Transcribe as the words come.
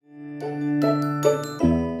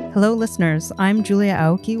Hello, listeners. I'm Julia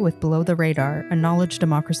Aoki with Below the Radar, a knowledge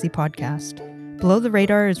democracy podcast. Below the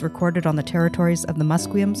Radar is recorded on the territories of the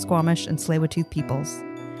Musqueam, Squamish, and Tsleil-Waututh peoples.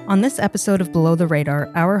 On this episode of Below the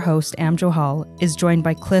Radar, our host, Am Johal, is joined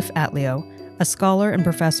by Cliff Atleo, a scholar and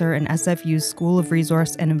professor in SFU's School of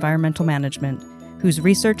Resource and Environmental Management, whose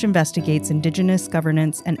research investigates Indigenous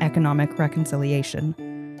governance and economic reconciliation.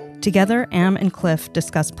 Together, Am and Cliff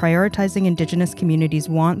discuss prioritizing Indigenous communities'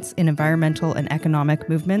 wants in environmental and economic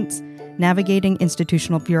movements, navigating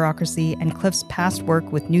institutional bureaucracy, and Cliff's past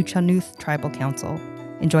work with Nuchanuth Tribal Council.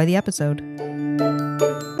 Enjoy the episode.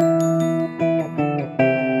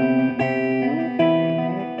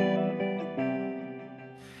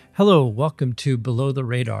 Hello, welcome to Below the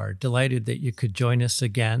Radar. Delighted that you could join us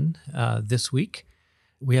again this week.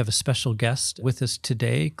 We have a special guest with us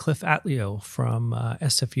today, Cliff Atleo from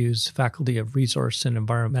SFU's Faculty of Resource and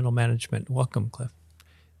Environmental Management. Welcome, Cliff.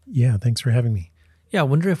 Yeah, thanks for having me. Yeah, I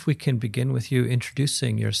wonder if we can begin with you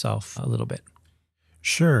introducing yourself a little bit.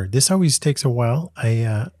 Sure. This always takes a while.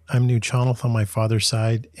 I'm Nuchanuth on my father's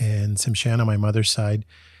side and Tsimshian on my mother's side.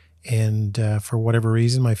 And for whatever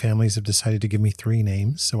reason, my families have decided to give me three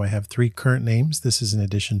names. So I have three current names. This is in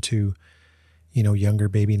addition to younger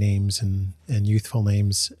baby names and youthful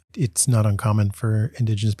names. It's not uncommon for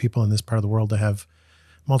Indigenous people in this part of the world to have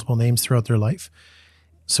multiple names throughout their life.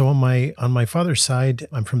 So on my father's side,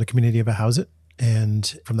 I'm from the community of Ahousaht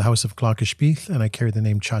and from the House of Glocashbeath, and I carry the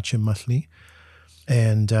name Chachim Mathli.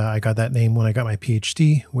 And I got that name when I got my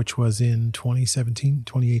PhD, which was in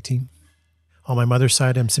 2018. On my mother's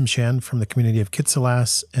side, I'm Tsimshian from the community of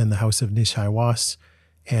Kitsalas and the House of Nishaiwas.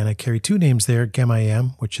 And I carry two names there,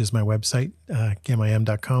 Gemayam, which is my website,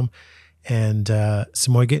 gemayam.com, and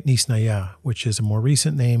Simoyget Nisnaya, which is a more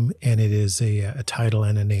recent name, and it is a title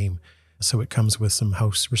and a name. So it comes with some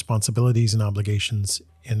house responsibilities and obligations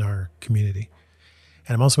in our community.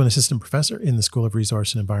 And I'm also an assistant professor in the School of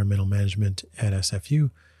Resource and Environmental Management at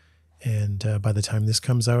SFU. And by the time this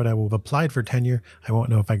comes out, I will have applied for tenure. I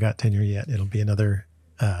won't know if I got tenure yet. It'll be another,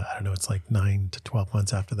 it's like 9 to 12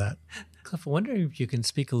 months after that. Cliff, I wonder if you can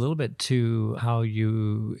speak a little bit to how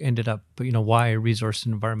you ended up, why resource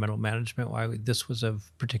and environmental management, why this was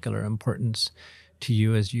of particular importance to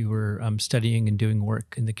you as you were studying and doing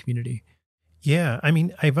work in the community. Yeah,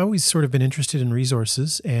 I've always sort of been interested in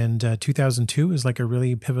resources, and 2002 is like a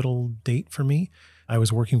really pivotal date for me. I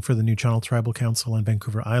was working for the Nuchanuth Tribal Council on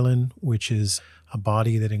Vancouver Island, which is a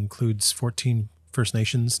body that includes 14 First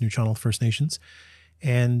Nations, Nuchanuth First Nations.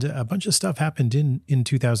 And a bunch of stuff happened in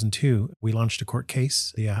 2002. We launched a court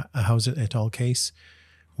case, the Ahousaht et al. Case,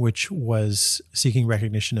 which was seeking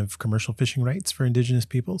recognition of commercial fishing rights for Indigenous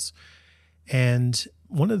peoples. And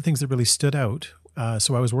one of the things that really stood out,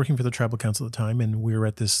 so I was working for the Tribal Council at the time, and we were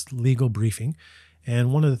at this legal briefing.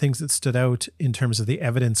 And one of the things that stood out in terms of the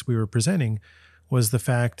evidence we were presenting was the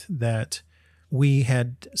fact that we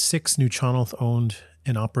had 6 Nuchanuth-owned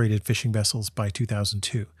and operated fishing vessels by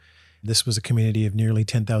 2002. This was a community of nearly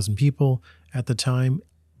 10,000 people at the time.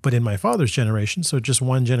 But in my father's generation, so just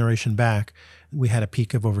one generation back, we had a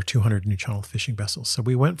peak of over 200 Nuchanuth fishing vessels. So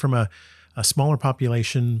we went from a smaller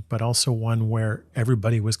population, but also one where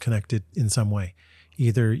everybody was connected in some way.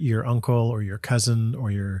 Either your uncle or your cousin or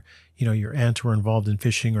your aunt were involved in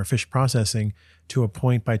fishing or fish processing, to a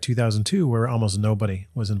point by 2002 where almost nobody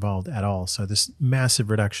was involved at all. So this massive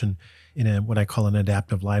reduction in what I call an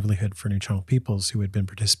adaptive livelihood for Nuchanuth peoples who had been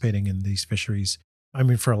participating in these fisheries,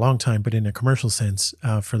 for a long time, but in a commercial sense,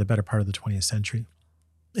 for the better part of the 20th century.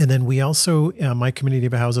 And then we also, my community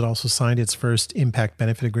of Ahousaht also signed its first impact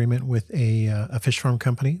benefit agreement with a fish farm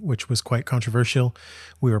company, which was quite controversial.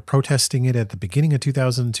 We were protesting it at the beginning of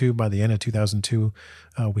 2002. By the end of 2002,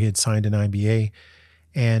 we had signed an IBA.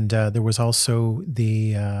 And there was also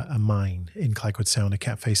a mine in Clydewood Sound, a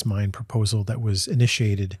cat-face mine proposal that was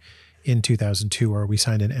initiated in 2002, where we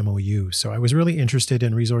signed an MOU. So I was really interested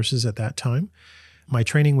in resources at that time. My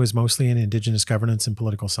training was mostly in Indigenous governance and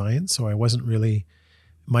political science, so I wasn't really...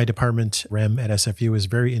 My department, REM at SFU, is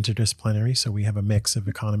very interdisciplinary, so we have a mix of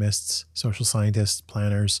economists, social scientists,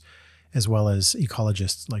 planners, as well as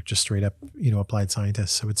ecologists, like just straight up, applied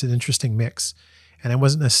scientists. So it's an interesting mix. And I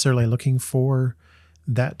wasn't necessarily looking for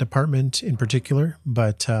that department in particular,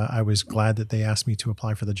 but I was glad that they asked me to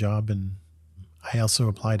apply for the job. And I also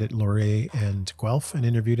applied at Laurier and Guelph and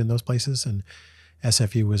interviewed in those places. And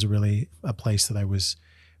SFU was really a place that I was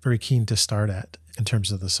very keen to start at in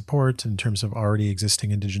terms of the support, in terms of already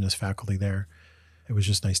existing Indigenous faculty there. It was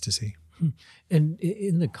just nice to see. And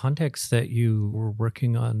in the context that you were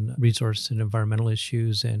working on resource and environmental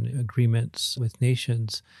issues and agreements with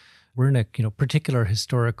nations, we're in a particular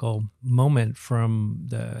historical moment from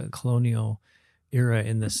the colonial era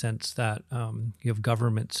in the sense that you have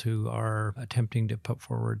governments who are attempting to put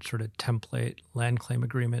forward sort of template land claim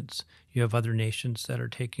agreements. You have other nations that are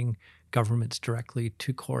taking governments directly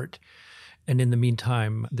to court. And in the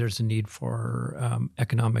meantime, there's a need for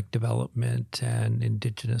economic development and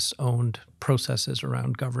Indigenous-owned processes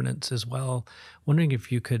around governance as well. Wondering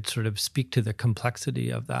if you could sort of speak to the complexity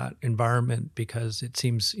of that environment, because it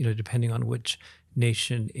seems, depending on which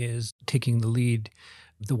nation is taking the lead,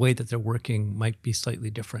 the way that they're working might be slightly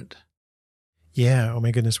different. Yeah. Oh my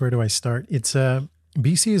goodness. Where do I start?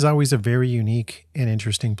 BC is always a very unique and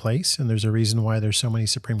interesting place. And there's a reason why there's so many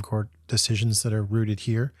Supreme Court decisions that are rooted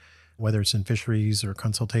here, whether it's in fisheries or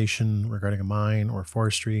consultation regarding a mine or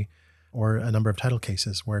forestry, or a number of title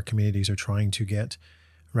cases where communities are trying to get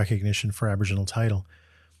recognition for Aboriginal title.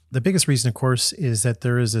 The biggest reason, of course, is that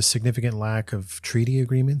there is a significant lack of treaty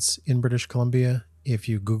agreements in British Columbia. If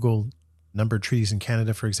you Google numbered treaties in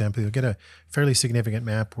Canada, for example, you'll get a fairly significant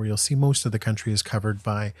map where you'll see most of the country is covered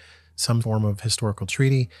by some form of historical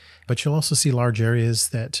treaty, but you'll also see large areas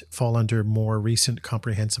that fall under more recent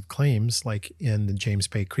comprehensive claims, like in the James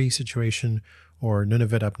Bay Cree situation or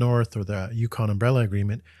Nunavut up north or the Yukon Umbrella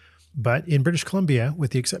Agreement. But in British Columbia,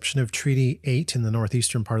 with the exception of Treaty 8 in the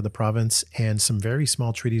northeastern part of the province and some very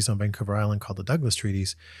small treaties on Vancouver Island called the Douglas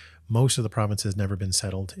Treaties, most of the province has never been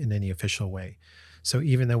settled in any official way. So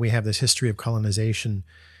even though we have this history of colonization,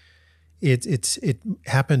 it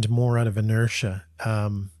happened more out of inertia,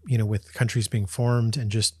 with countries being formed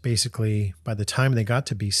and just basically by the time they got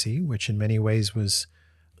to BC, which in many ways was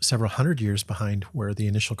several hundred years behind where the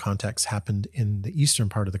initial contacts happened in the eastern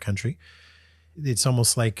part of the country, it's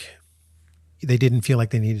almost like they didn't feel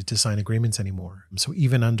like they needed to sign agreements anymore. So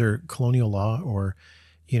even under colonial law or,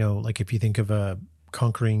 like if you think of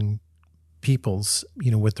conquering peoples,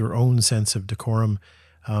 with their own sense of decorum,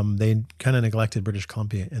 they kind of neglected British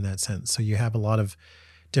Columbia in that sense. So you have a lot of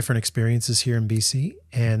different experiences here in BC.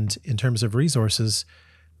 And in terms of resources,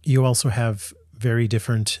 you also have very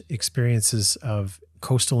different experiences of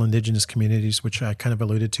coastal Indigenous communities, which I kind of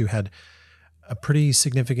alluded to, had a pretty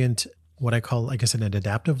significant, what I call, I guess, an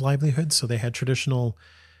adaptive livelihood. So they had traditional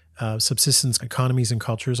subsistence economies and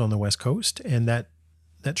cultures on the West Coast. And that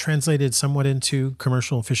translated somewhat into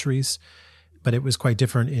commercial fisheries, but it was quite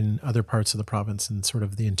different in other parts of the province and sort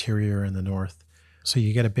of the interior and the north. So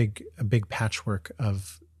you get a big patchwork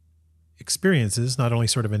of experiences, not only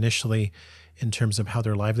sort of initially in terms of how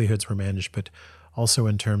their livelihoods were managed, but also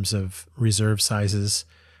in terms of reserve sizes.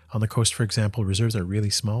 On the coast, for example, reserves are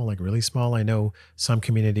really small, like really small. I know some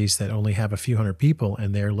communities that only have a few hundred people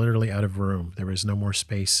and they're literally out of room. There is no more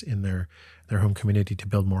space in their home community to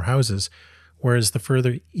build more houses. Whereas the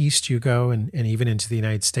further east you go, and even into the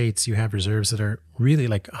United States, you have reserves that are really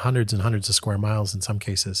like hundreds and hundreds of square miles in some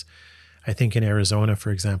cases. I think in Arizona,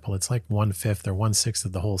 for example, it's like 1/5 or 1/6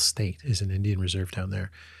 of the whole state is an Indian reserve down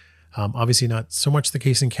there. Obviously not so much the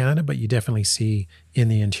case in Canada, but you definitely see in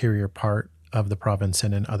the interior part of the province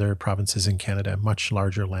and in other provinces in Canada, much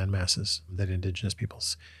larger land masses that Indigenous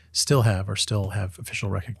peoples still have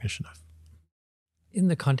official recognition of. In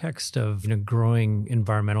the context of growing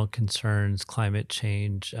environmental concerns, climate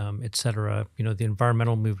change, et cetera, the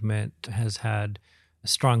environmental movement has had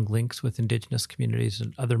strong links with Indigenous communities.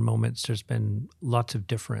 And other moments, there's been lots of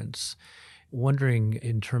difference. Wondering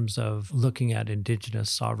in terms of looking at Indigenous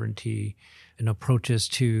sovereignty and approaches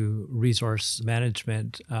to resource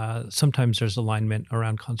management, sometimes there's alignment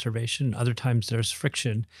around conservation, other times there's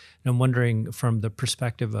friction. And I'm wondering from the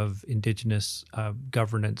perspective of Indigenous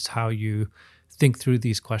governance, how you think through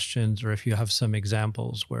these questions, or if you have some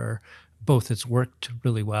examples where both it's worked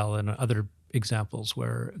really well and other examples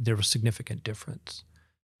where there was significant difference.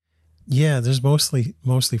 Yeah, there's mostly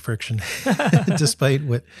friction, despite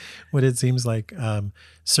what it seems like.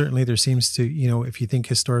 Certainly there seems to, if you think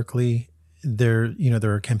historically, there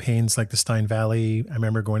are campaigns like the Stein Valley. I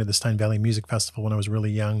remember going to the Stein Valley Music Festival when I was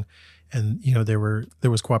really young, and there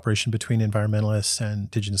was cooperation between environmentalists and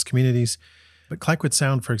Indigenous communities. But Clayoquot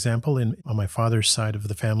Sound, for example, on my father's side of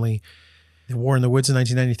the family, the War in the Woods in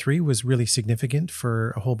 1993 was really significant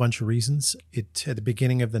for a whole bunch of reasons. At the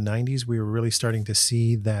beginning of the 90s, we were really starting to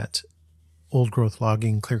see that old growth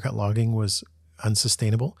logging, clear-cut logging was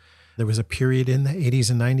unsustainable. There was a period in the 80s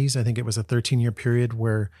and 90s, I think it was a 13-year period,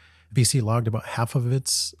 where BC logged about half of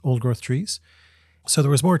its old growth trees. So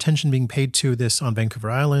there was more attention being paid to this on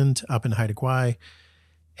Vancouver Island, up in Haida Gwaii.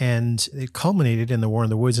 And it culminated in the War in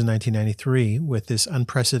the Woods in 1993 with this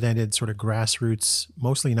unprecedented sort of grassroots,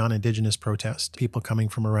 mostly non-Indigenous protest, people coming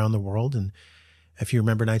from around the world. And if you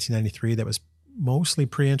remember 1993, that was mostly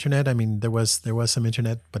pre-internet. I mean, there was some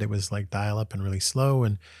internet, but it was like dial-up and really slow.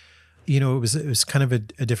 And, it was kind of a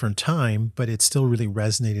different time, but it still really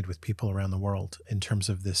resonated with people around the world in terms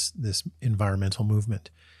of this environmental movement.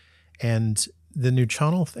 And the New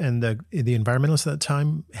Channel and the environmentalists at that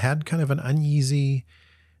time had kind of an uneasy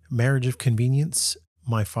marriage of convenience.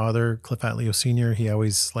 My father, Cliff Atleo Sr., he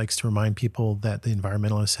always likes to remind people that the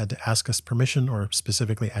environmentalists had to ask us permission, or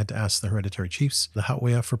specifically had to ask the hereditary chiefs, the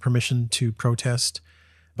Hatwea, for permission to protest.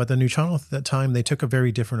 But the New Channel at that time, they took a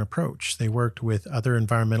very different approach. They worked with other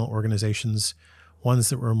environmental organizations, ones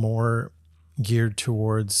that were more geared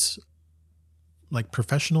towards like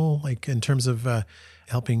professional, like in terms of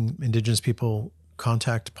helping Indigenous people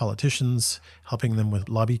contact politicians, helping them with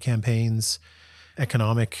lobby campaigns,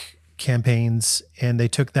 economic campaigns. And they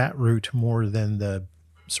took that route more than the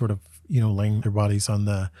sort of, laying their bodies on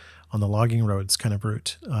the logging roads kind of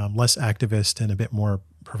route, less activist and a bit more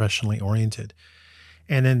professionally oriented.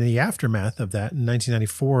 And in the aftermath of that, in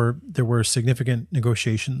 1994, there were significant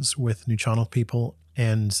negotiations with New Channel people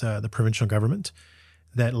and the provincial government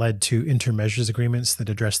that led to intermeasures agreements that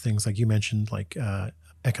addressed things like you mentioned, like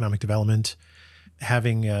economic development,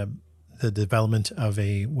 having the development of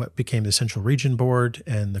what became the Central Region Board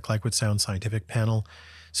and the Clayoquot Sound Scientific Panel.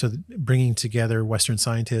 So bringing together Western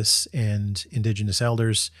scientists and Indigenous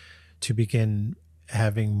elders to begin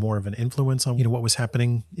having more of an influence on what was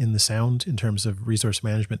happening in the Sound in terms of resource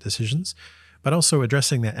management decisions, but also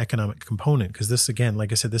addressing that economic component. Because this, again,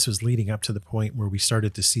 like I said, this was leading up to the point where we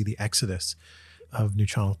started to see the exodus of New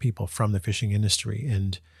Channel people from the fishing industry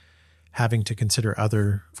and having to consider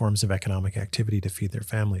other forms of economic activity to feed their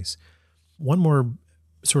families. One more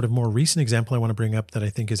sort of more recent example I want to bring up that I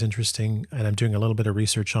think is interesting, and I'm doing a little bit of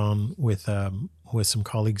research on with some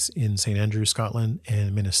colleagues in St. Andrews, Scotland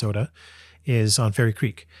and Minnesota, is on Fairy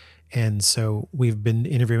Creek. And so we've been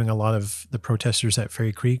interviewing a lot of the protesters at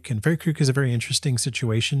Fairy Creek. And Fairy Creek is a very interesting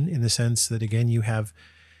situation in the sense that, again, you have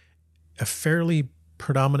a fairly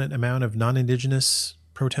predominant amount of non-Indigenous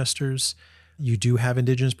protesters. You do have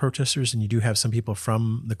Indigenous protesters, and you do have some people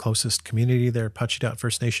from the closest community there, Pacheedaht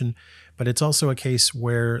First Nation. But it's also a case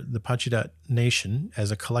where the Pacheedaht Nation, as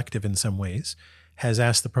a collective in some ways, has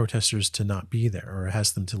asked the protesters to not be there or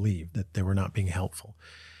asked them to leave, that they were not being helpful.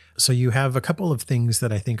 So you have a couple of things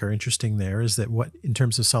that I think are interesting there is that in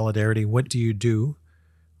terms of solidarity, what do you do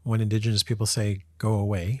when Indigenous people say, go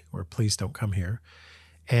away, or please don't come here?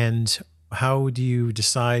 And how do you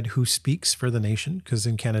decide who speaks for the nation? Because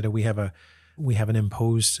in Canada, we have an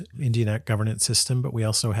imposed Indian Act governance system, but we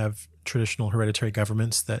also have traditional hereditary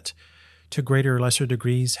governments that to greater or lesser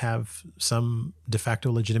degrees have some de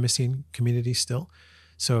facto legitimacy in communities still.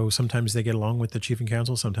 So sometimes they get along with the chief and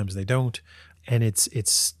council, sometimes they don't. And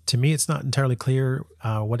it's to me, it's not entirely clear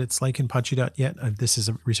what it's like in Pacheedaht yet. This is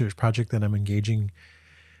a research project that I'm engaging.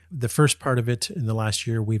 The first part of it in the last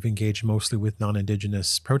year, we've engaged mostly with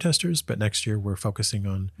non-Indigenous protesters, but next year we're focusing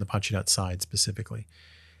on the Pacheedaht side specifically.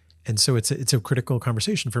 And so it's a critical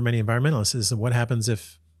conversation for many environmentalists is what happens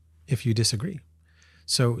if you disagree.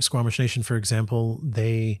 So Squamish Nation, for example,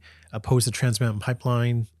 they opposed the Trans Mountain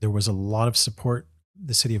Pipeline. There was a lot of support.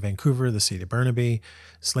 The city of Vancouver, the city of Burnaby,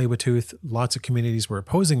 Tsleil-Waututh, lots of communities were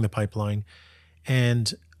opposing the pipeline.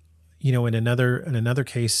 And, in another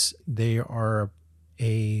case, they are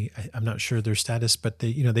I'm not sure their status, but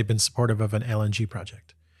they've been supportive of an LNG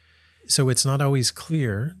project. So it's not always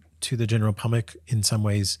clear to the general public in some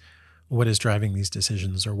ways what is driving these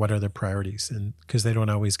decisions or what are their priorities, and because they don't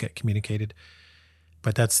always get communicated.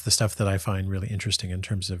 But that's the stuff that I find really interesting in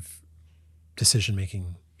terms of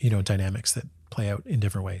decision-making, dynamics that play out in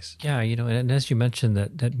different ways. Yeah, and as you mentioned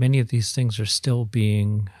that many of these things are still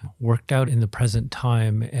being worked out in the present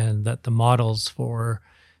time, and that the models for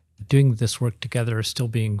doing this work together are still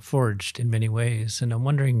being forged in many ways. And I'm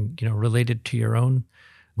wondering, related to your own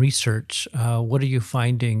research, what are you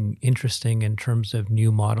finding interesting in terms of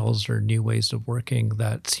new models or new ways of working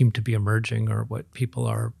that seem to be emerging, or what people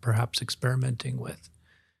are perhaps experimenting with?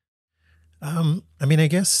 I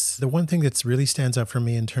guess the one thing that's really stands out for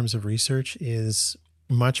me in terms of research is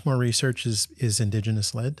much more research is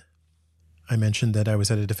Indigenous led. I mentioned that I was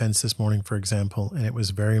at a defense this morning, for example, and it was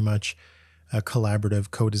very much a collaborative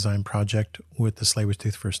co-design project with the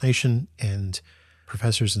Tsleil-Waututh First Nation and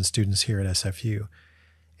professors and students here at SFU.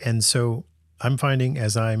 And so I'm finding,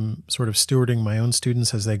 as I'm sort of stewarding my own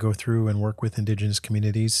students as they go through and work with Indigenous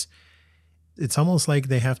communities, it's almost like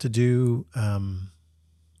they have to do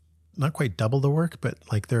not quite double the work, but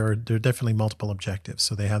like there are definitely multiple objectives.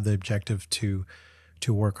 So they have the objective to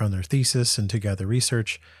work on their thesis and to gather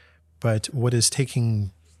research. But what is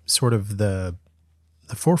taking sort of the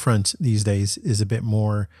forefront these days is a bit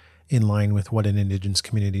more in line with what an Indigenous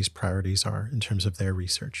community's priorities are in terms of their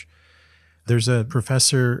research. There's a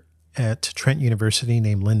professor at Trent University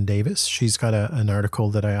named Lynn Davis. She's got an article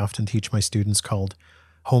that I often teach my students called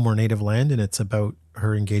Home or Native Land, and it's about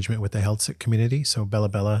her engagement with the Heiltsuk community, so Bella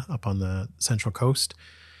Bella up on the Central Coast.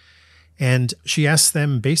 And she asks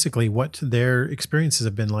them basically what their experiences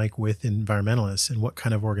have been like with environmentalists and what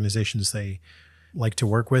kind of organizations they like to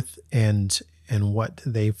work with and what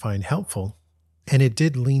they find helpful. And it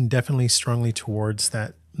did lean definitely strongly towards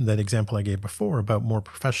that example I gave before about more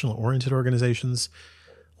professional-oriented organizations,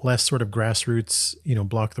 less sort of grassroots,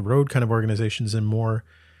 block the road kind of organizations, and more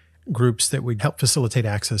groups that would help facilitate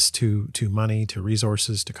access to money, to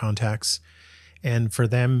resources, to contacts. And for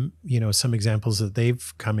them, some examples that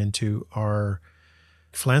they've come into are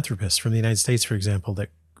philanthropists from the United States, for example, that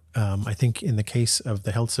I think in the case of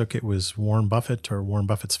the Heiltsuk, it was Warren Buffett or Warren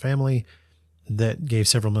Buffett's family that gave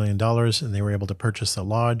several $1 million, and they were able to purchase a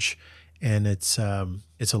lodge. And it's a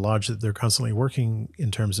lodge that they're constantly working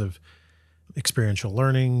in terms of experiential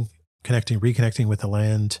learning, reconnecting with the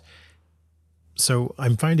land. So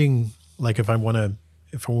I'm finding, like, if we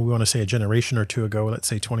want to say a generation or two ago, let's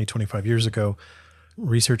say 20, 25 years ago,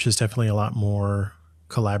 research is definitely a lot more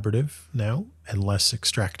collaborative now and less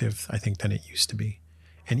extractive, I think, than it used to be.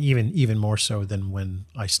 And even more so than when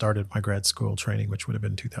I started my grad school training, which would have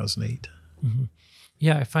been 2008. Mm-hmm.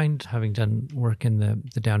 Yeah, I find, having done work in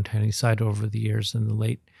the downtown east side over the years, in the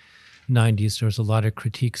late 90s, there was a lot of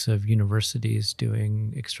critiques of universities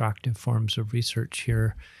doing extractive forms of research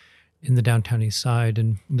here in the downtown east side.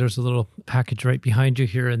 And there's a little package right behind you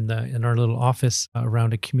here in our little office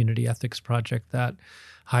around a community ethics project that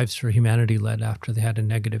Hives for Humanity led after they had a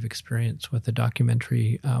negative experience with a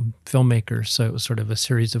documentary filmmaker. So it was sort of a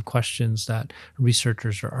series of questions that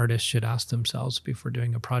researchers or artists should ask themselves before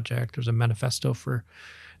doing a project. There's a manifesto for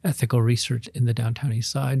ethical research in the downtown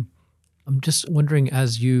east side. I'm just wondering,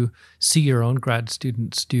 as you see your own grad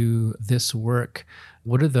students do this work,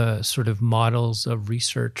 what are the sort of models of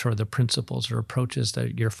research or the principles or approaches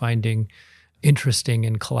that you're finding interesting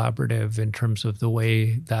and collaborative in terms of the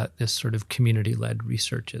way that this sort of community-led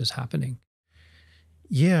research is happening?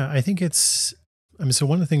 Yeah, I think so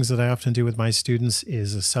one of the things that I often do with my students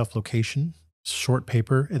is a self-location short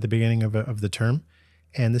paper at the beginning of the term.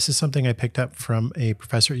 And this is something I picked up from a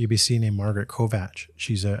professor at UBC named Margaret Kovac.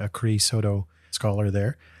 She's a Cree Soto scholar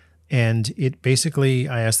there. And it basically,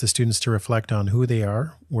 I ask the students to reflect on who they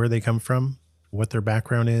are, where they come from, what their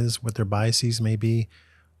background is, what their biases may be,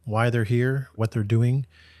 why they're here, what they're doing,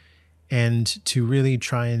 and to really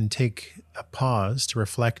try and take a pause to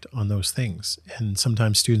reflect on those things. And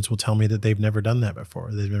sometimes students will tell me that they've never done that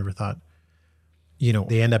before. They've never thought,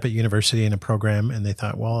 they end up at university in a program and they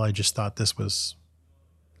thought, well, I just thought this was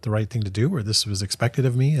the right thing to do, or this was expected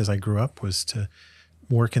of me as I grew up, was to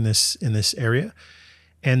work in this area.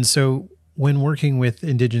 And so when working with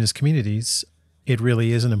Indigenous communities, it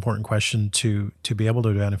really is an important question to be able to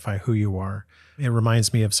identify who you are. It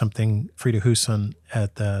reminds me of something Frida Huson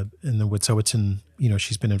in the Wet'suwet'en,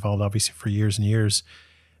 she's been involved obviously for years and years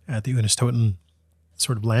at the Unistoten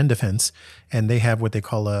sort of land defense. And they have what they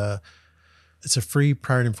call it's a free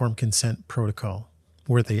prior informed consent protocol,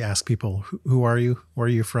 where they ask people, who are you? Where are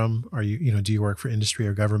you from? Are you, do you work for industry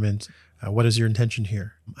or government? What is your intention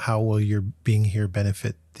here? How will your being here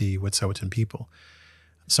benefit the Wet'suwet'en people?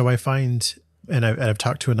 So I find, and I've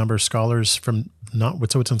talked to a number of scholars from, not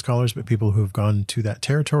Wet'suwet'en scholars, but people who have gone to that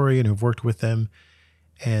territory and who've worked with them.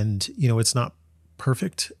 And, it's not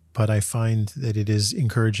perfect, but I find that it is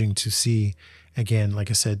encouraging to see, again, like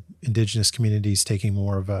I said, Indigenous communities taking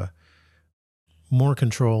more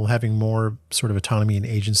control, having more sort of autonomy and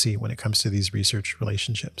agency when it comes to these research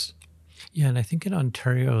relationships. Yeah, and I think in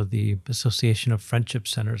Ontario, the Association of Friendship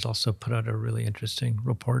Centers also put out a really interesting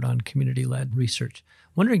report on community-led research.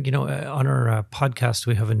 Wondering, on our podcast,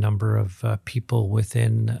 we have a number of people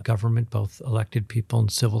within government, both elected people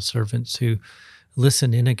and civil servants, who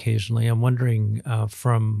listen in occasionally. I'm wondering,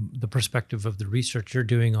 from the perspective of the research you're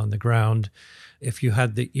doing on the ground, if you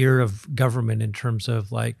had the ear of government in terms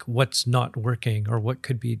of like what's not working or what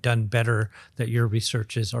could be done better that your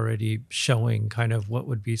research is already showing, kind of what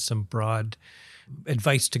would be some broad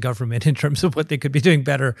advice to government in terms of what they could be doing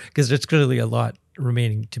better, because there's clearly a lot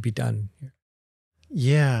remaining to be done here.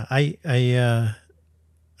 Yeah, I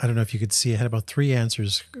don't know if you could see, I had about 3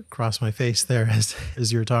 answers across my face there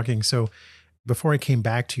as you were talking. So before I came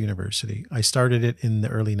back to university, I started it in the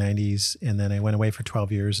early 90s, and then I went away for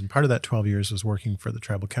 12 years. And part of that 12 years was working for the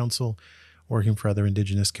Tribal Council, working for other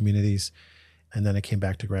Indigenous communities. And then I came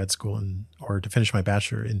back to grad school or to finish my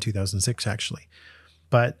bachelor in 2006, actually.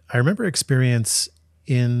 But I remember experience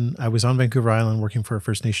I was on Vancouver Island working for a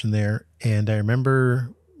First Nation there. And I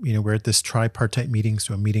remember, we're at this tripartite meeting,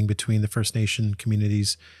 so a meeting between the First Nation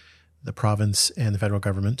communities, the province, and the federal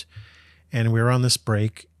government. And we were on this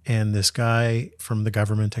break, and this guy from the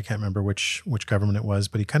government, I can't remember which government it was,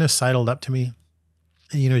 but he kind of sidled up to me.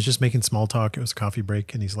 And, he's just making small talk. It was a coffee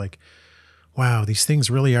break. And he's like, wow, these things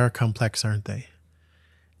really are complex, aren't they?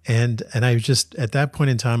 And I was just, at that point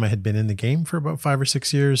in time, I had been in the game for about 5 or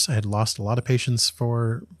 6 years. I had lost a lot of patience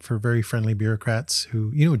for very friendly bureaucrats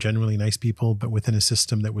who, generally nice people, but within a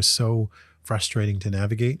system that was so frustrating to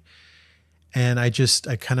navigate. And I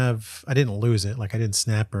didn't lose it. Like I didn't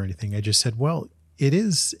snap or anything. I just said, well, it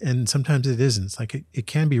is. And sometimes it isn't. It's like, it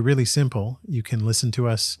can be really simple. You can listen to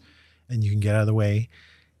us and you can get out of the way.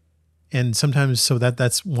 And sometimes, so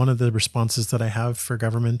that's one of the responses that I have for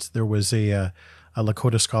government. There was a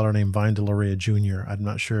Lakota scholar named Vine Deloria Jr. I'm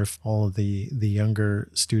not sure if all of the younger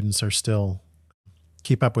students are still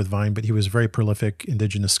keep up with Vine, but he was a very prolific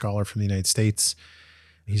Indigenous scholar from the United States.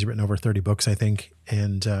 He's written over 30 books, I think.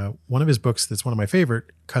 And one of his books that's one of my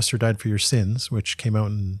favorite, Custer Died for Your Sins, which came out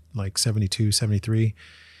in like 72, 73.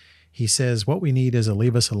 He says, what we need is a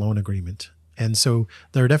leave us alone agreement. And so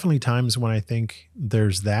there are definitely times when I think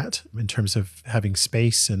there's that in terms of having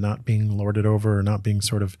space and not being lorded over or not being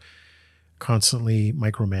sort of constantly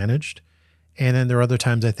micromanaged. And then there are other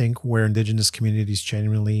times I think where Indigenous communities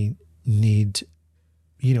genuinely need,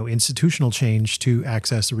 institutional change to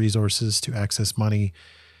access resources, to access money,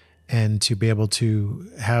 and to be able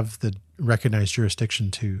to have the recognized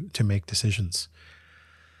jurisdiction to make decisions.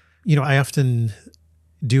 I often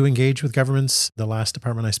do engage with governments. The last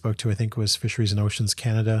department I spoke to, I think, was Fisheries and Oceans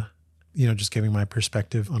Canada, just giving my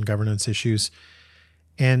perspective on governance issues.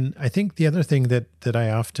 And I think the other thing that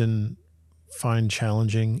I often find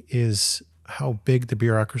challenging is how big the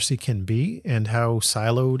bureaucracy can be and how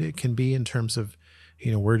siloed it can be in terms of,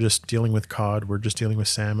 we're just dealing with cod, we're just dealing with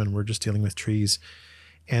salmon, we're just dealing with trees.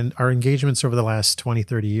 And our engagements over the last 20,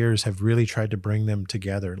 30 years have really tried to bring them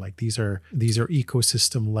together. Like these are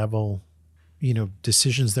ecosystem level,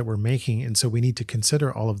 decisions that we're making. And so we need to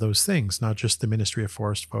consider all of those things, not just the Ministry of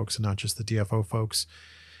Forest folks and not just the DFO folks,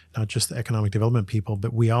 not just the economic development people,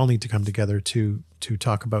 but we all need to come together to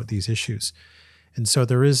talk about these issues. And so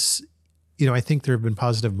there is, I think there have been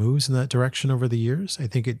positive moves in that direction over the years. I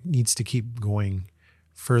think it needs to keep going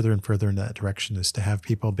further and further in that direction, is to have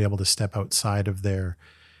people be able to step outside of their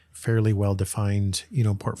fairly well-defined,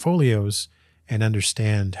 portfolios and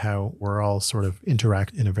understand how we're all sort of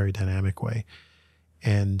interact in a very dynamic way.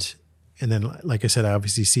 And then, like I said, I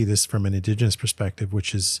obviously see this from an Indigenous perspective,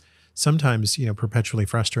 which is sometimes, perpetually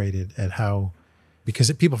frustrated at how,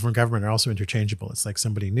 because people from government are also interchangeable. It's like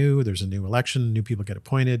somebody new, there's a new election, new people get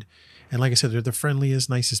appointed. And like I said, they're the friendliest,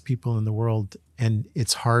 nicest people in the world. And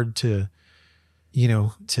it's hard to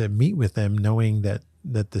meet with them knowing that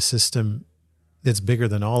the system that's bigger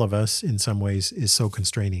than all of us in some ways is so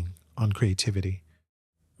constraining on creativity.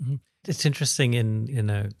 Mm-hmm. It's interesting in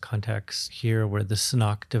a context here where the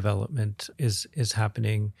Sanok development is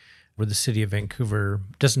happening, where the city of Vancouver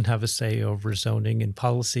doesn't have a say over zoning and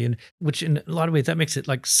policy, and which in a lot of ways that makes it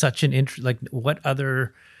like such an like what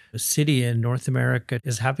other city in North America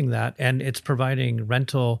is having that, and it's providing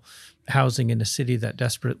rental housing in a city that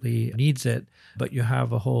desperately needs it. But you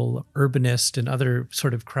have a whole urbanist and other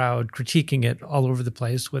sort of crowd critiquing it all over the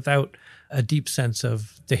place without a deep sense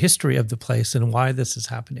of the history of the place and why this is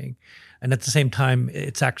happening. And at the same time,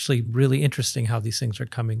 it's actually really interesting how these things are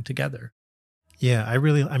coming together. Yeah, I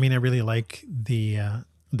really like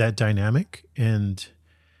that dynamic, and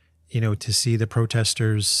to see the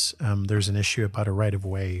protesters. There's an issue about a right of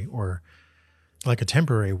way or like a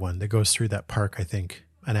temporary one that goes through that park. I think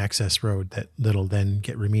an access road that'll then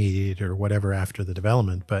get remediated or whatever after the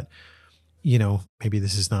development. But maybe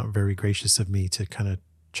this is not very gracious of me to kind of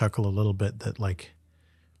chuckle a little bit that like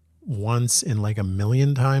once in like a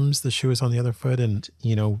million times the shoe is on the other foot, and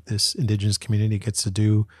this Indigenous community gets to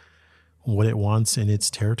do what it wants in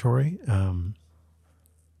its territory.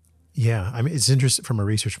 It's interesting from a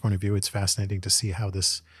research point of view. It's fascinating to see how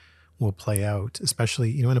this will play out,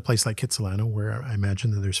 especially, in a place like Kitsilano, where I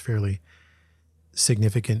imagine that there's fairly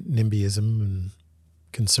significant NIMBYism and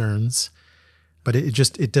concerns. But it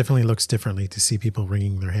definitely looks differently to see people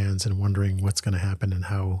wringing their hands and wondering what's going to happen and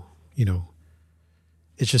how,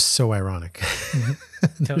 it's just so ironic.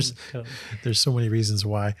 Mm-hmm. There's so many reasons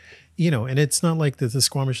why, and it's not like that the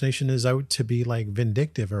Squamish Nation is out to be like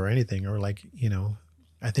vindictive or anything, or like,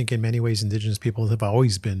 I think in many ways, Indigenous people have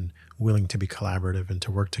always been willing to be collaborative and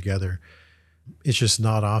to work together. It's just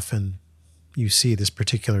not often you see this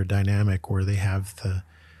particular dynamic where they have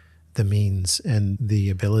the means and the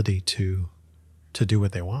ability to to do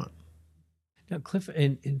what they want. Now, Cliff,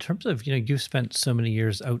 in terms of, you've spent so many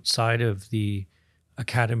years outside of the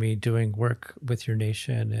academy doing work with your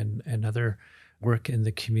nation and other work in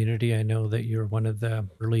the community. I know that you're one of the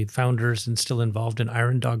early founders and still involved in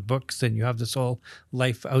Iron Dog Books, and you have this whole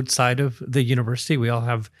life outside of the university. We all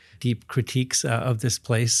have deep critiques of this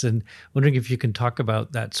place, and wondering if you can talk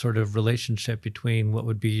about that sort of relationship between what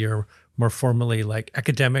would be your more formally like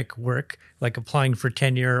academic work, like applying for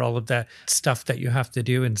tenure, all of that stuff that you have to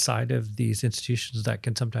do inside of these institutions that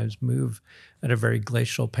can sometimes move at a very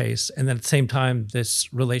glacial pace. And then at the same time,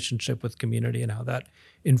 this relationship with community and how that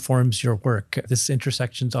informs your work. This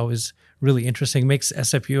intersection is always really interesting. It makes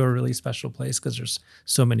SFU a really special place because there's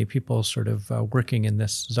so many people sort of working in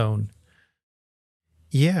this zone.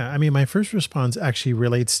 Yeah, I mean, my first response actually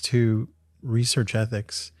relates to research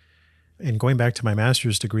ethics. And going back to my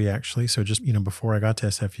master's degree, actually, so just, before I got to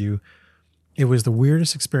SFU, it was the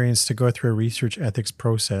weirdest experience to go through a research ethics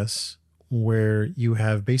process where you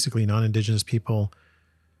have basically non-Indigenous people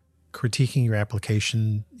critiquing your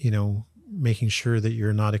application, making sure that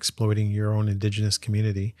you're not exploiting your own Indigenous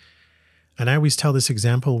community. And I always tell this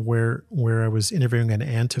example where I was interviewing an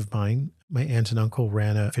aunt of mine. My aunt and uncle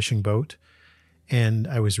ran a fishing boat, and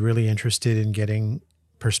I was really interested in getting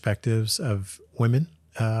perspectives of women,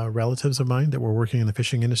 relatives of mine that were working in the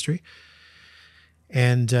fishing industry.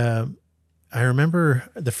 And I remember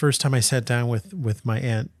the first time I sat down with my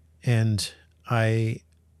aunt, and I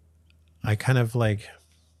kind of like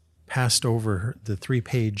passed over the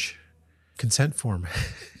 3-page consent form.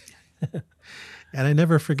 And I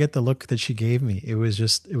never forget the look that she gave me. It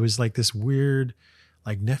was like this weird,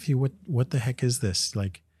 like, nephew, what the heck is this?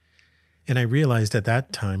 Like, and I realized at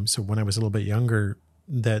that time, so when I was a little bit younger,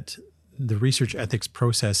 that the research ethics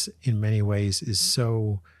process in many ways is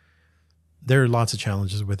there are lots of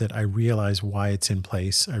challenges with it. I realize why it's in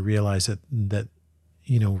place. I realize that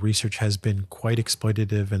research has been quite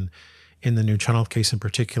exploitative, and in the New Channel case in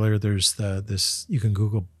particular, there's this, you can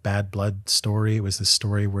Google bad blood story. It was this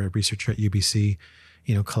story where a researcher at UBC,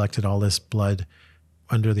 collected all this blood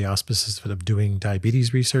under the auspices of doing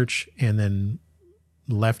diabetes research, and then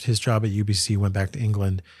left his job at UBC, went back to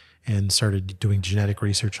England and started doing genetic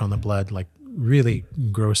research on the blood, like really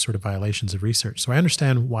gross sort of violations of research. So I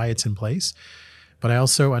understand why it's in place, but I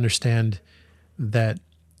also understand that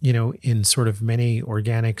in sort of many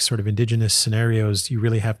organic sort of Indigenous scenarios, you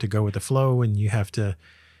really have to go with the flow, and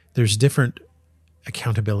there's different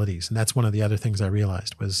accountabilities. And that's one of the other things I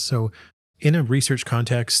realized was, so in a research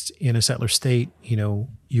context, in a settler state,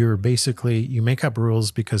 you're basically, you make up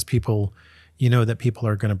rules because people, that people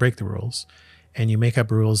are going to break the rules. And you make up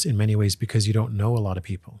rules in many ways because you don't know a lot of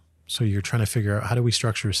people. So you're trying to figure out, how do we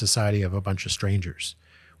structure a society of a bunch of strangers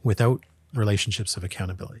without relationships of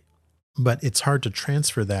accountability? But it's hard to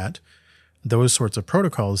transfer those sorts of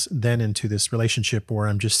protocols then into this relationship where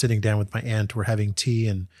I'm just sitting down with my aunt, we're having tea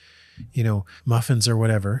and, muffins or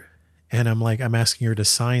whatever. And I'm asking her to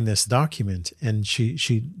sign this document. And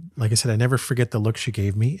she, like I said, I never forget the look she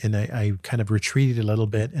gave me. And I kind of retreated a little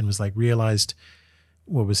bit and was like, realized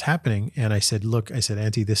what was happening. And I said, look,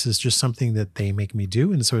 Auntie, this is just something that they make me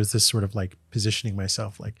do. And so is this sort of like positioning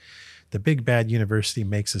myself like, the big bad university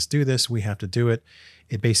makes us do this, we have to do it.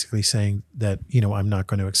 It basically saying that, I'm not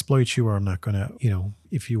going to exploit you, or I'm not going to,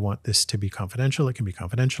 if you want this to be confidential, it can be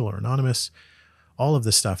confidential or anonymous, all of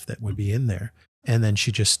the stuff that would be in there. And then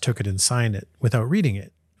she just took it and signed it without reading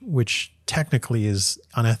it, which technically is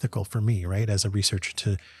unethical for me, right? As a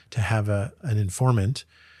researcher to have an informant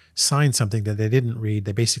sign something that they didn't read.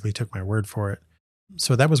 They basically took my word for it.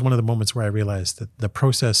 So that was one of the moments where I realized that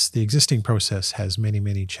the existing process has many,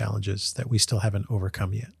 many challenges that we still haven't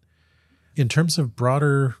overcome yet. In terms of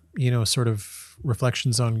broader, sort of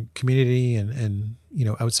reflections on community and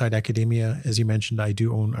outside academia, as you mentioned, I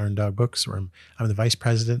do own Iron Dog Books, or I'm the vice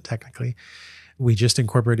president technically. We just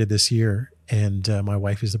incorporated this year, and my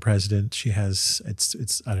wife is the president. She has,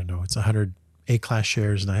 it's 100 A-class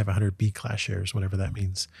shares, and I have 100 B-class shares, whatever that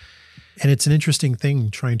means. And it's an interesting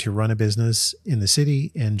thing trying to run a business in the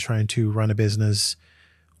city and trying to run a business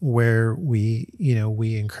where we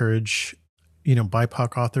encourage,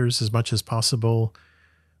 BIPOC authors as much as possible.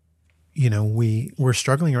 We're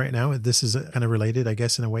struggling right now. This is kind of related, I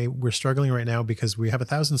guess, in a way. We're struggling right now because we have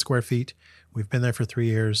 1,000 square feet. We've been there for 3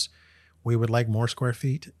 years. We would like more square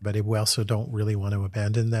feet, but we also don't really want to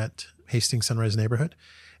abandon that Hastings Sunrise neighborhood.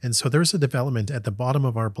 And so there's a development at the bottom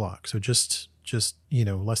of our block. So just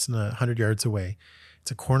less than 100 yards away.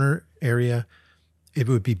 It's a corner area. It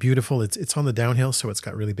would be beautiful. It's on the downhill, so it's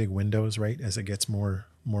got really big windows, right, as it gets more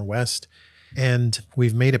west. And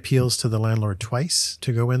we've made appeals to the landlord twice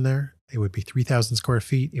to go in there. It would be 3,000 square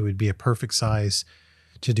feet. It would be a perfect size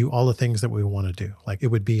to do all the things that we want to do. Like it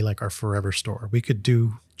would be like our forever store. We could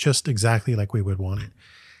do just exactly like we would want it.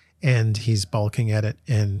 And he's balking at it,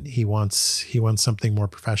 and he wants something more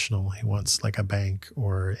professional. He wants like a bank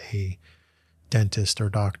or a dentist or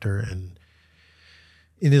doctor, and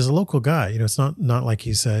it is a local guy. It's not like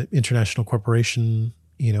he's an international corporation,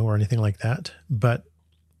 or anything like that. But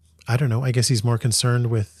I don't know. I guess he's more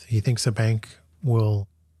concerned with, he thinks a bank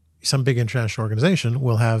some big international organization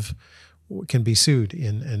can be sued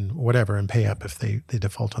and whatever and pay up if they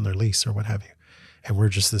default on their lease or what have you. And we're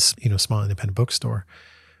just this, small independent bookstore.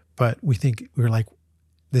 But we're like,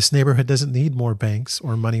 this neighborhood doesn't need more banks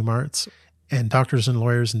or money marts, and doctors and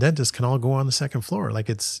lawyers and dentists can all go on the second floor.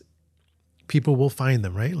 Like people will find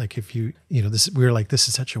them, right? Like if we're like, this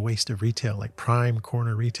is such a waste of retail, like prime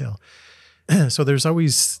corner retail. So there's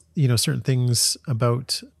always, certain things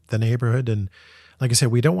about the neighborhood. And like I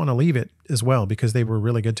said, we don't want to leave it as well because they were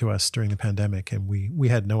really good to us during the pandemic, and we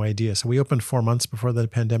had no idea. So we opened 4 months before the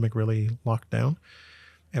pandemic really locked down,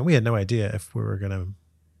 and we had no idea if we were going to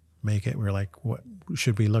make it. We were like, what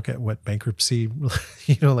should we look at what bankruptcy,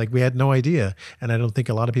 like we had no idea. And I don't think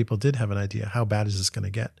a lot of people did have an idea. How bad is this going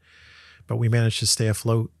to get? But we managed to stay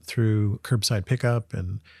afloat through curbside pickup,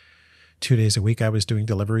 and 2 days a week I was doing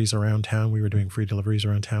deliveries around town. We were doing free deliveries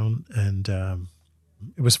around town. And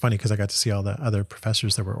it was funny because I got to see all the other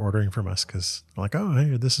professors that were ordering from us, because I'm like, oh,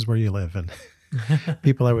 hey, this is where you live. And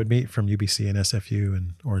people I would meet from UBC and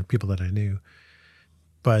SFU or people that I knew.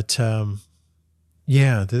 But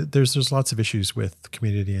there's lots of issues with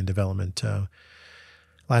community and development.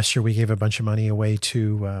 Last year we gave a bunch of money away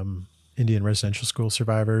to Indian residential school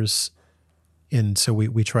survivors. And so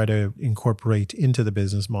we try to incorporate into the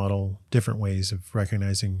business model different ways of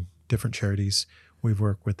recognizing different charities. We've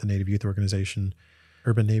worked with the Native Youth Organization,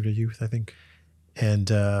 Urban Native Youth, I think. And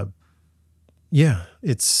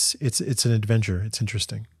it's an adventure. It's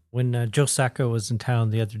interesting. When Joe Sacco was in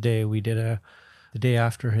town the other day, we did the day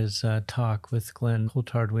after his talk with Glenn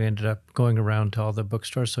Coulthard, we ended up going around to all the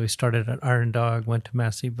bookstores. So we started at Iron Dog, went to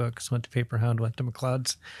Massey Books, went to Paperhound, went to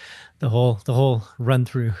McLeod's, the whole run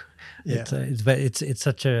through. Yeah. It's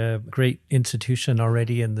such a great institution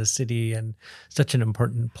already in the city, and such an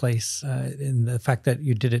important place. And the fact that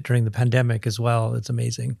you did it during the pandemic as well, it's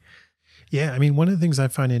amazing. Yeah, I mean, one of the things I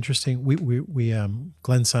find interesting, we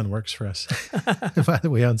Glenn's son works for us, by the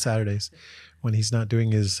way, on Saturdays when he's not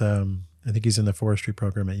doing his, I think he's in the forestry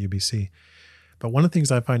program at UBC. But one of the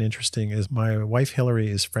things I find interesting is my wife, Hillary,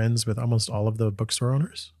 is friends with almost all of the bookstore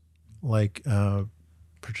owners, like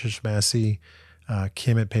Patricia Massey,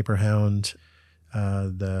 Kim at Paperhound,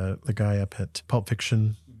 the guy up at Pulp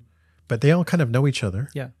Fiction. But they all kind of know each other.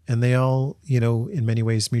 Yeah. And they all, in many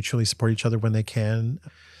ways mutually support each other when they can.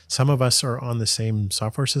 Some of us are on the same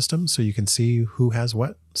software system, so you can see who has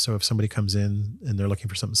what. So if somebody comes in and they're looking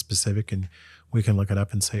for something specific, and we can look it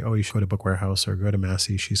up and say, oh, you should go to Book Warehouse or go to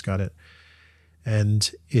Massey, she's got it.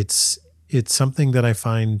 And it's something that I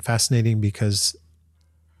find fascinating because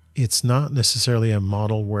it's not necessarily a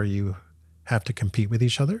model where you have to compete with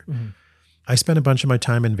each other. Mm-hmm. I spent a bunch of my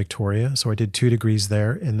time in Victoria, so I did 2 degrees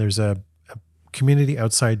there, and there's a community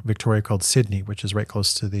outside Victoria called Sydney, which is right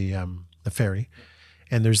close to the ferry.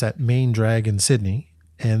 And there's that main drag in Sydney,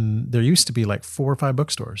 and there used to be like 4 or 5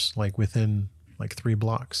 bookstores, like within like 3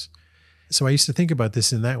 blocks. So I used to think about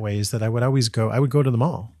this in that way, is that I would go to them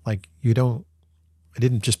all. Like I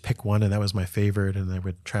didn't just pick one and that was my favorite and I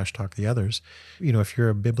would trash talk the others. If you're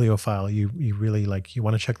a bibliophile, you really you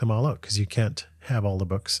want to check them all out because you can't have all the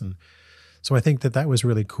books. And so I think that was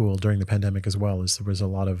really cool during the pandemic as well, is there was a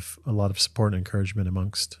lot of support and encouragement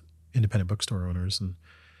amongst independent bookstore owners. And,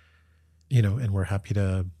 and we're happy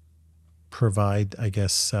to provide, I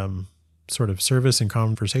guess, sort of service and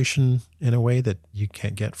conversation in a way that you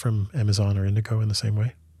can't get from Amazon or Indigo in the same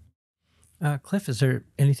way. Cliff, is there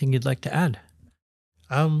anything you'd like to add?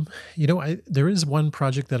 There is one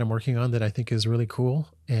project that I'm working on that I think is really cool.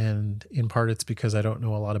 And in part, it's because I don't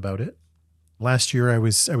know a lot about it. Last year, I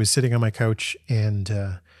was sitting on my couch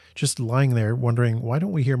and just lying there wondering, why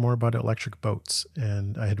don't we hear more about electric boats?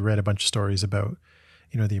 And I had read a bunch of stories about,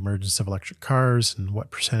 the emergence of electric cars and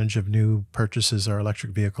what percentage of new purchases are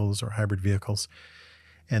electric vehicles or hybrid vehicles.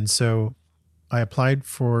 And so I applied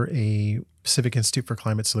for a Pacific Institute for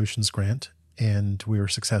Climate Solutions grant, and we were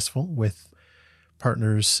successful with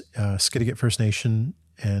partners, Skidegate First Nation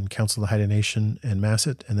and Council of the Haida Nation and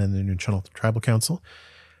Masset, and then the New Channel Tribal Council.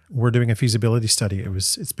 We're doing a feasibility study.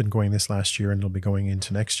 It's been going this last year and it'll be going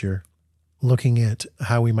into next year, looking at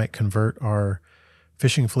how we might convert our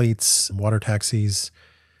fishing fleets, water taxis,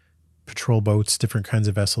 patrol boats, different kinds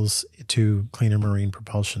of vessels to cleaner marine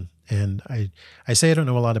propulsion. And I say I don't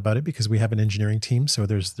know a lot about it because we have an engineering team. So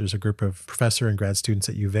there's a group of professor and grad students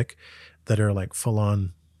at UVic that are like full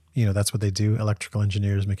on, that's what they do, electrical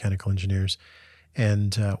engineers, mechanical engineers.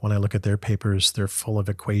 And when I look at their papers, they're full of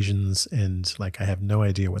equations and like I have no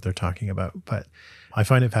idea what they're talking about. But I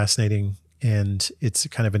find it fascinating, and it's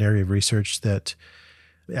kind of an area of research that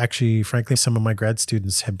actually, frankly, some of my grad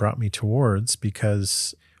students have brought me towards,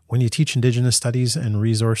 because when you teach Indigenous studies and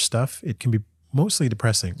resource stuff, it can be mostly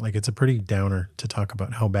depressing. Like it's a pretty downer to talk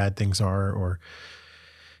about how bad things are, or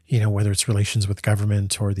whether it's relations with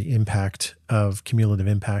government or the impact of cumulative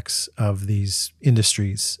impacts of these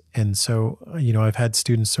industries. And so, I've had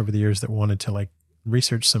students over the years that wanted to like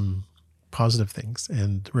research some positive things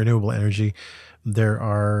and renewable energy. There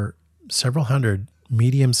are several hundred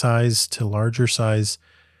medium-sized to larger size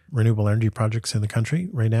renewable energy projects in the country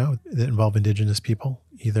right now that involve Indigenous people,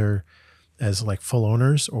 either as like full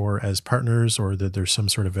owners or as partners, or that there's some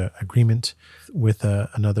sort of a agreement with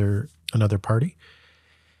another party.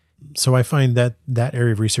 So I find that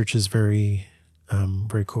area of research is very,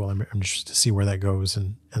 very cool. I'm interested to see where that goes,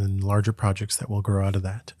 and larger projects that will grow out of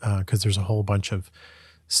that. Because there's a whole bunch of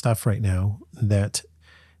stuff right now that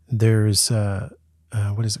there's,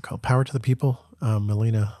 what is it called? Power to the People.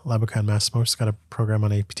 Melina Labucan-Massimos got a program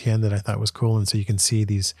on APTN that I thought was cool. And so you can see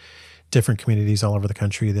these different communities all over the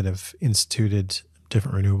country that have instituted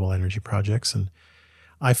different renewable energy projects. And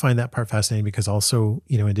I find that part fascinating because also,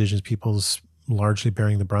 Indigenous peoples largely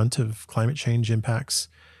bearing the brunt of climate change impacts,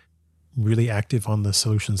 really active on the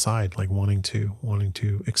solution side, like wanting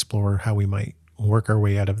to explore how we might work our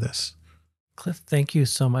way out of this. Cliff, thank you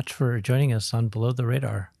so much for joining us on Below the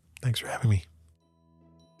Radar. Thanks for having me.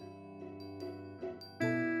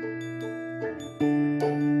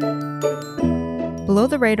 Below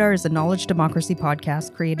the Radar is a knowledge democracy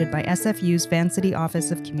podcast created by SFU's Vancity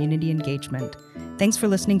Office of Community Engagement. Thanks for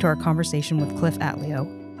listening to our conversation with Cliff Atleo.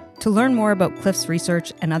 To learn more about Cliff's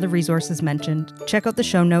research and other resources mentioned, check out the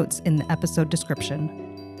show notes in the episode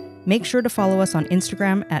description. Make sure to follow us on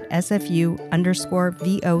Instagram at SFU_VOCE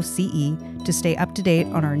to stay up to date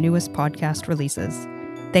on our newest podcast releases.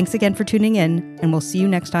 Thanks again for tuning in, and we'll see you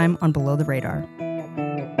next time on Below the Radar.